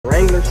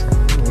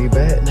Birds. We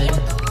back, nigga.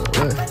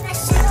 What?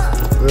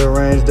 Real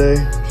range day.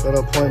 Shut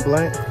up, point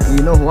blank.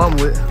 You know who I'm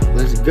with.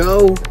 Let's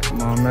go.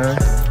 Come on, man.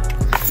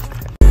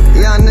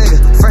 Young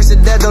nigga, fresh to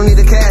death, don't need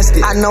a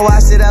casket. I know I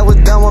said I was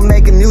done with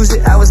making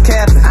music. I was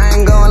capping. I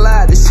ain't gonna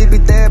lie, this shit be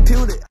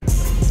therapeutic.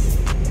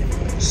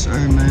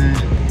 Sorry, man.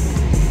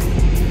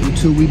 You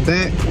two, we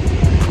back.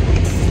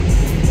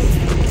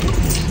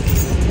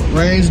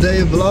 Range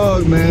day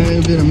vlog, man.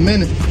 It's been a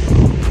minute.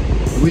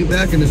 We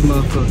back in this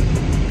motherfucker.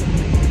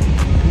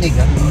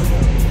 Nigga.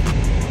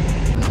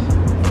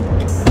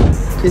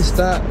 Pit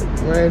stop,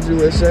 Range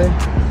USA.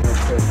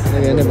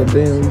 Nigga ain't never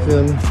been, you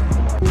feel me?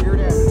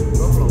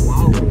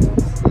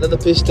 Another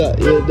pit stop.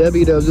 Yeah, that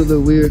was a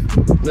little weird.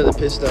 Another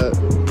pit stop.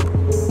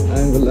 I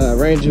ain't gonna lie,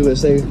 Range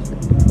USA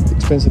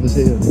expensive as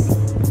hell.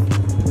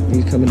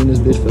 He's coming in this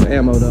bitch for the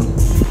ammo though.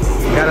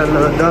 Got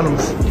another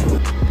Dunhams.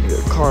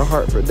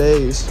 Carhartt for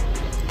days.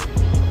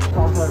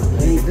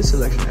 Hey, this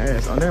selection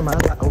ass. Oh, never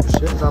mind. Oh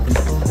shit, dropping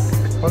the phone.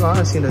 Hold on, I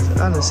done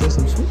seen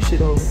some sweet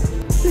shit over.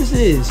 This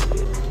is.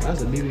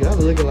 That's a BB. I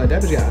was looking like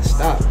that bitch gotta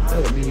stop. That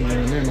was a BB,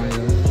 man. Never mind,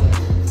 y'all.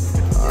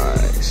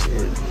 Alright,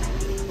 shit.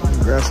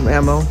 Grab some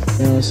ammo.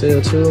 You on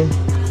sale too.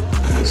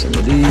 Get some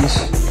of these.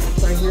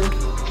 Right here.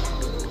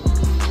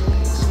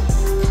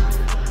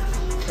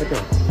 Right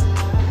there.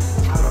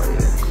 Oh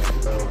yeah.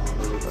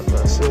 That's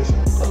about 6.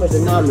 How much the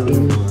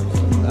 9mm?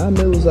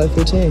 9mm was like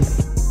 15.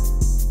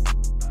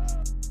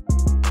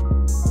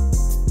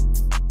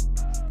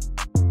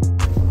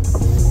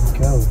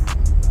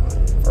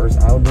 First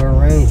outdoor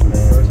range,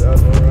 man. First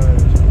outdoor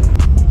range.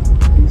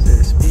 He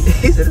said speed.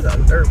 He said it's a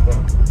dirt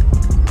bump.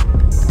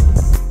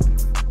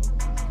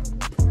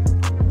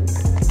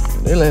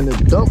 They landed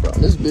the dump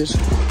on this bitch.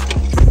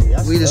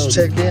 Yeah, we just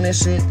checked in and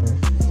shit.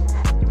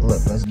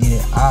 Look, let's get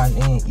it. Eyes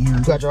and ears.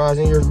 You got your eyes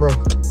and ears, bro.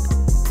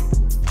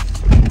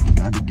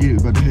 Got to get it.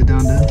 About to head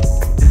down there.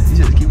 He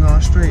said to keep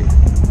going straight.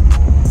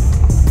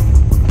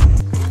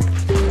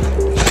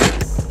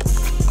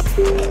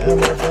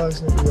 Ammo box,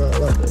 nigga, got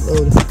like that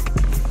loaded.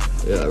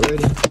 Yeah,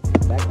 ready?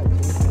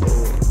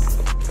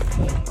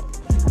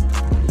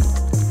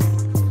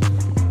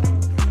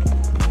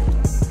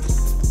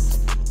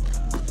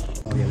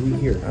 Oh yeah, we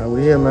here. Alright,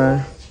 we here,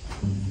 man.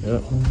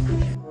 Yep.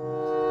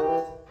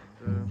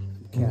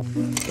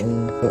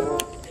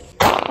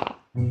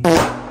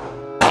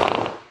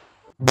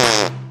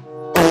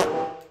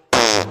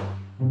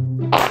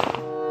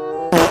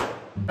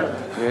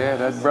 Yeah,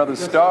 that brother's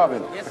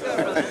starving.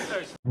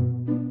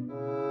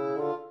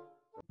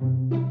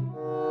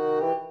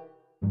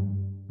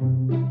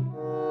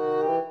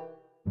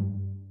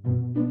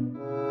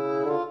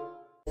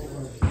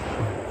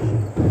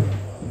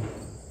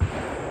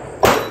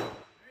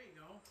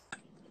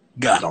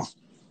 Got him.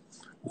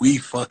 We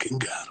fucking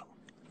got him.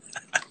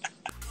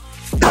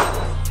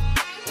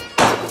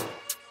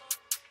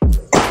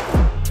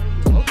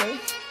 Okay.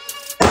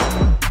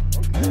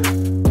 Yeah.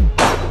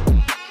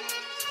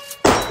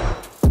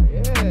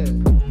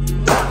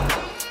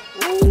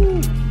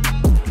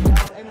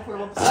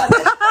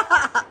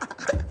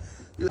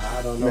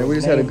 I don't know. Man, we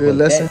just had a good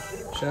lesson.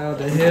 Shout out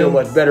to him. You feel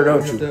much better,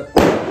 don't you?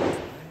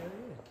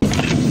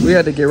 We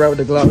had to get right with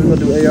the Glock. We're gonna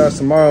do ARs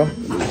tomorrow.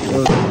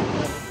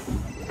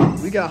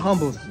 We got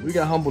humbled. We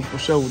got humbled for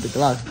sure with the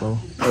Glocks, bro.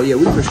 Oh yeah,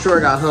 we for sure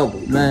got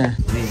humbled. Man,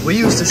 we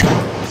used to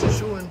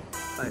shooting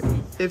like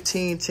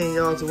 15, 10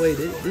 yards away.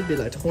 This be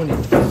like 20,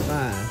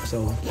 25.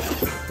 So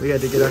we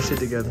had to get our shit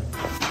together.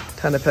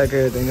 Time to pack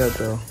everything up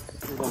though.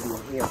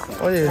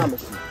 Oh yeah,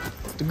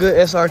 the good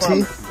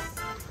SRT,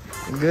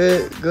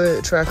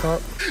 good track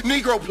hawk.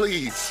 Negro,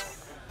 please.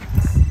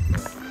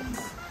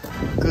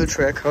 Good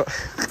track hawk.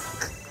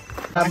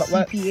 My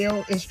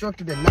CPL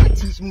instructor did not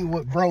teach me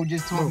what bro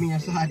just taught me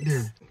inside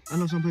there. I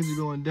know some places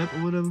go in depth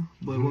or whatever,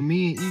 but when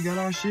me and E got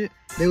our shit,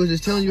 they was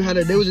just telling you how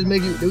to. They was just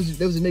make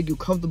you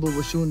comfortable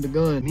with shooting the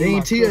gun. They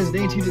ain't teach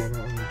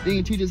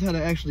us how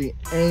to actually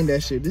aim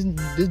that shit. This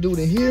dude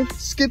in here,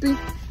 Skippy,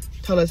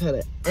 taught us how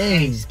to aim.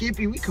 Hey,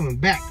 Skippy, we coming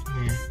back,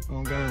 man.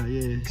 Oh God,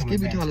 yeah.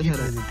 Skippy taught us how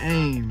to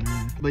aim,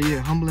 man. But yeah,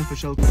 humbling for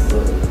sure.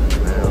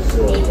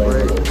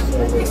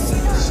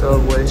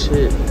 Subway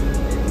shit,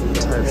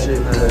 type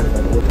shit, man.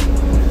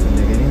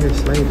 Nigga, in here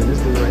slaving. This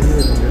dude right here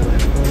is gonna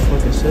like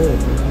fucking sub,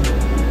 man.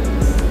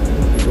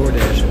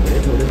 DoorDash, they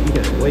told us we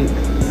gotta wait.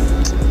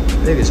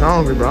 Nigga's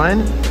hungry, bro,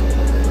 ain't it?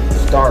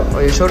 Starving. Oh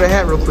yeah, show that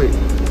hat real quick.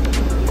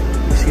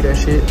 You see that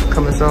shit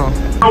coming soon.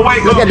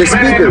 Look at the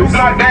speakers.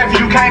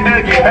 You can't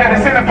dug it. Had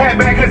to send a pack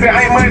back cause it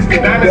ain't much.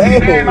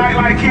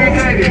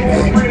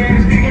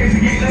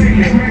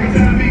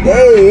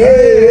 Hey.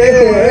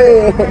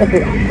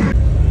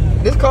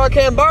 This car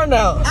can't burn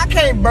out. I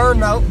can't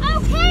burn out.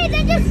 Okay,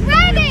 then just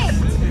rev it.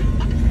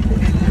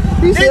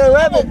 He said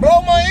rev it.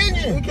 Blow my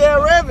engine. He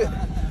can't rev it.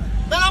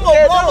 Then I'm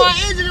gonna blow my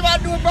engine if I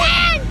do it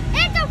And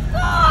it's a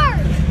Ford.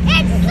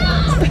 It's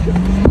soft.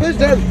 Who's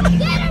that?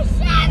 Get a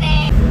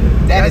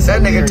Chevy.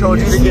 That nigga told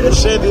you to get a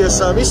Chevy or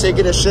something. He said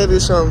get a Chevy or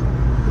something.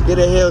 Get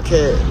a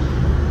Hellcat.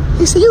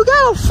 He said you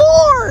got a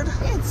Ford.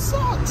 It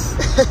sucks.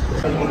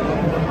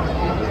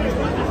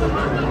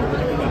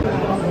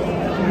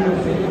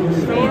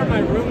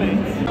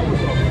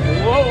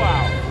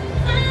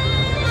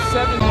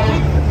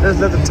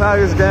 left the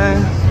Tigers game.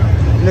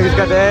 Niggas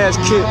got their ass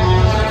kicked.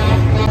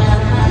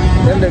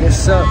 Them niggas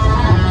suck.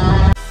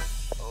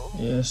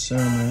 Yes, sir,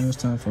 man. It was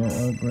time for an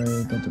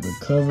upgrade. Got the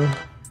recover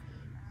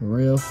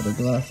rail for the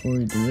Glock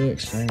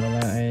 43X. I ain't gonna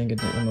lie, I ain't get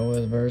the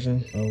MOS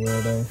version. Oh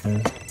well though.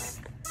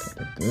 Got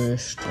the good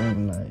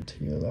string light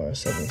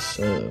TLR7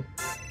 sub.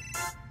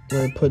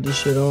 Gonna put this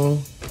shit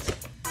on.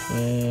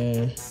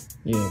 And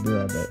yeah, be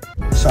right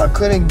back. So I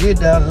couldn't get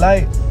that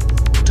light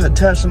to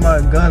attach to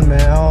my gun,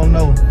 man. I don't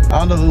know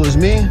if it was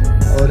me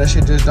or that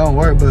shit just don't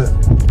work, but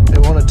they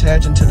won't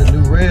attach into the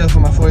new rail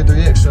for my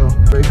 43X. So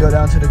we go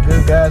down to the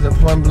good guys at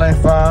Point Blank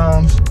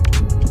Firearms,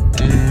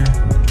 and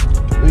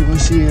we will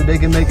see if they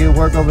can make it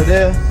work over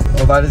there,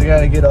 or if I just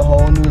gotta get a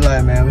whole new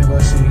light, man. We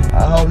gonna see.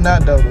 I hope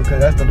not though,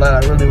 because that's the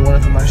light I really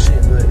wanted for my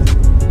shit. But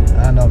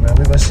I don't know, man.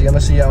 We gonna see. I'm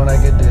gonna see y'all when I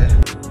get there.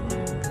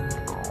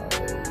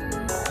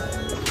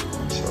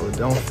 So it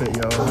don't fit,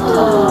 y'all.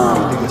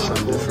 I think it's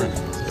something different.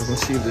 We're gonna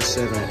see if the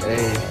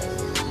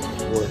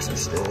 7A works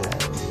instead.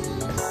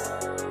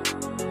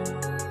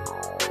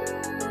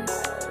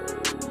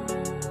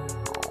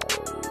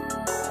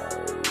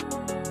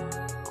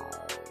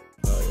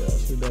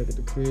 Back at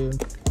the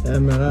crib. Yeah,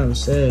 man, I'm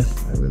sad.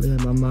 I really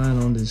had my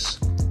mind on this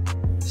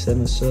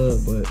 7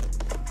 sub, but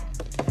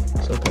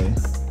it's okay,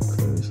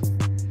 because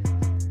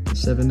the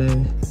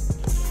 7A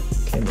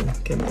came in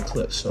the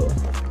clip, so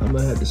I'm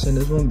gonna have to send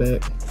this one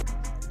back.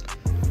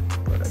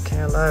 But I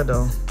can't lie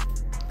though,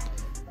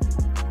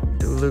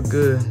 do look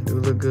good,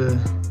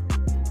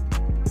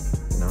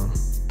 you know.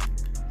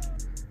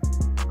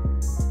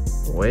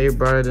 Way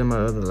brighter than my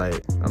other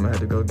light. I'm gonna have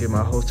to go get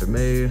my holster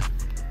made,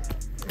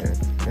 and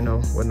you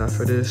know, whatnot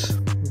for this.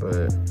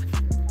 But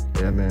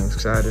yeah, man, I'm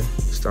excited.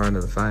 Starting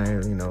to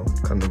finally, you know,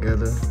 come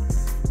together.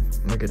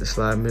 I'm gonna get the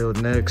slide milled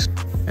next.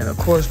 And of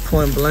course,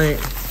 Point Blank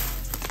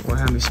gonna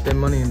have me spend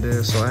money in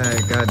there, so I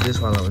had got this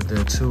while I was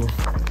there too.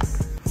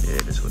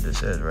 Yeah, this is what this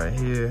says right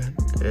here.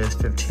 The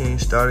S15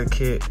 starter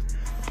kit.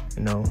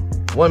 You know,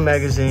 1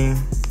 magazine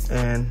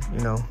and, you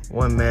know,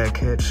 1 mag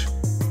catch.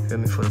 Feel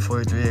me, for the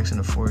 43X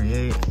and the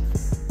 48.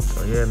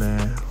 So yeah,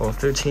 man, all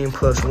 15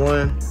 plus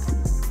 1.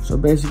 So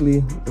basically,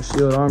 what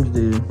Shield Arms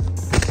did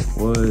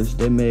was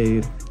they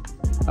made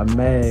a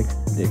mag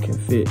that can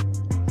fit,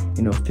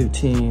 you know,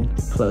 15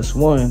 plus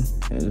 1,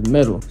 and it's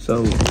metal.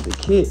 So the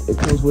kit, it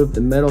comes with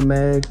the metal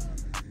mag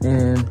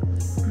and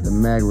the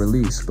mag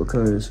release,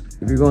 because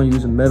if you're gonna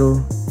use a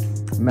metal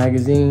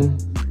magazine,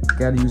 you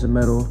gotta use a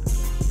metal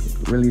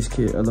release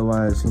kit.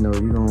 Otherwise, you know,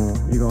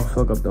 you're gonna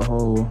fuck up the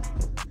whole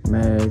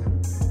mag.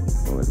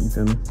 You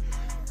feel me?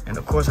 And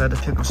of course, I had to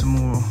pick up some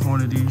more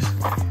one of these.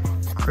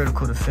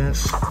 Critical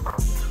Defense,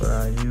 that's what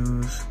I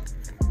use,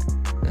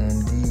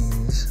 and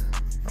these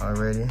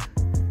already.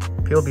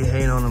 People be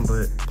hating on them,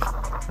 but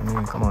I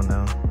mean, come on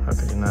now, how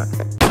could you not?